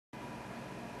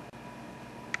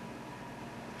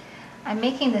I'm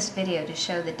making this video to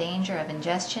show the danger of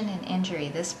ingestion and injury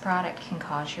this product can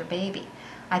cause your baby.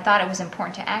 I thought it was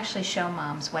important to actually show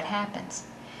moms what happens.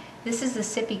 This is the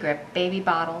SippiGrip baby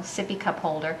bottle sippy cup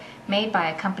holder made by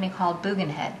a company called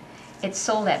Bugenhead. It's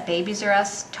sold at Babies R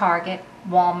Us, Target,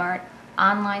 Walmart,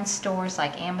 online stores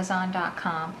like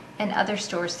Amazon.com, and other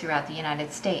stores throughout the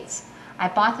United States. I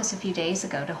bought this a few days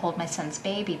ago to hold my son's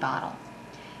baby bottle.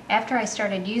 After I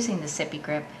started using the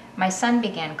SippiGrip, my son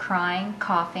began crying,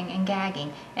 coughing, and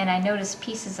gagging, and I noticed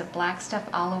pieces of black stuff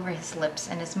all over his lips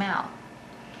and his mouth.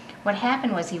 What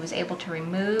happened was he was able to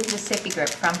remove the SippiGrip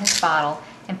from his bottle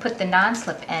and put the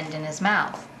non-slip end in his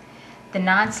mouth. The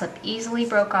non-slip easily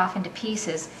broke off into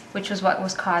pieces, which was what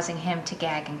was causing him to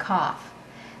gag and cough.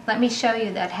 Let me show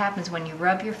you that happens when you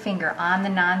rub your finger on the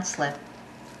non-slip.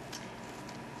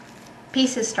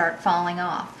 Pieces start falling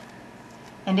off.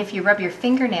 And if you rub your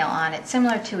fingernail on it,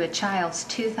 similar to a child's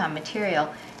tooth on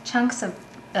material, chunks of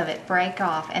it break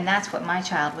off, and that's what my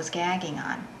child was gagging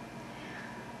on.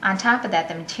 On top of that,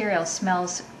 the material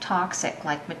smells toxic,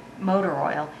 like motor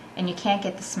oil, and you can't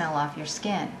get the smell off your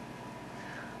skin.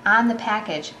 On the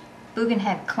package,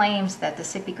 Bugenhead claims that the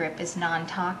SippiGrip is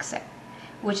non-toxic,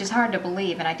 which is hard to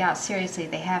believe, and I doubt seriously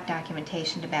they have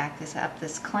documentation to back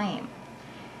this claim.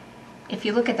 If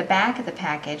you look at the back of the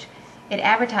package, it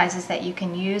advertises that you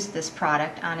can use this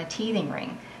product on a teething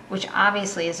ring, which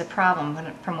obviously is a problem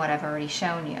from what I've already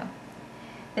shown you.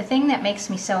 The thing that makes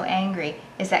me so angry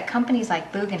is that companies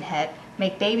like Bugenhead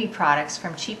make baby products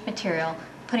from cheap material,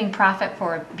 putting profit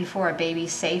before a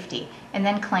baby's safety, and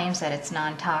then claims that it's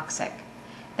non-toxic.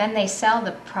 Then they sell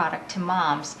the product to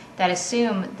moms that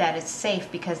assume that it's safe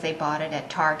because they bought it at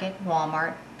Target,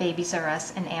 Walmart, Babies R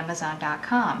Us, and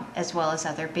Amazon.com, as well as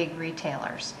other big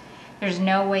retailers. There's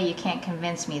no way you can't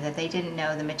convince me that they didn't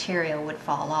know the material would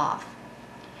fall off.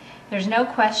 There's no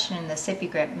question the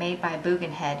SippiGrip made by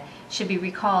Bugenhead should be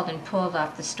recalled and pulled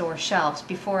off the store shelves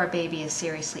before a baby is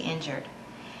seriously injured.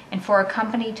 And for a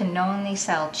company to knowingly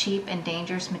sell cheap and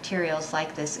dangerous materials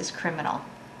like this is criminal.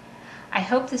 I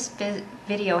hope this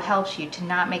video helps you to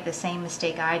not make the same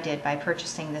mistake I did by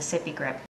purchasing the SippiGrip.